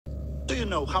Do you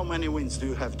know how many wins do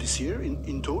you have this year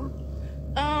in Tour?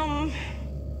 I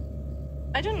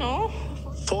don't know.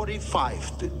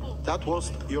 45. That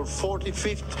was your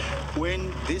 45th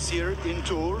win this year in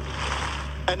Tour,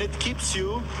 and it keeps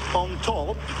you on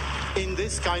top in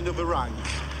this kind of a rank.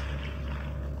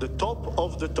 The top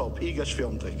of the top,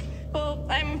 igaswiatek. Well,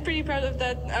 I'm pretty proud of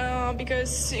that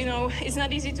because, you know, it's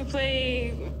not easy to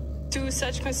play 2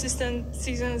 such consistent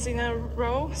seasons in a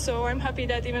row. So I'm happy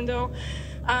that even though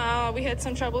we had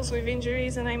some troubles with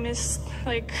injuries and I missed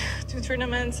like 2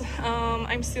 tournaments,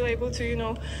 I'm still able to, you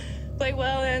know, play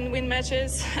well and win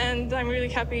matches. And I'm really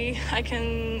happy I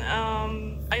can,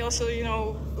 I also, you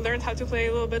know, learned how to play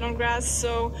a little bit on grass.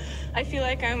 So I feel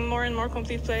like I'm more and more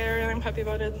complete player and I'm happy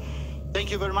about it. Thank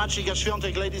you very much,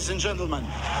 igaswiatek, ladies and gentlemen.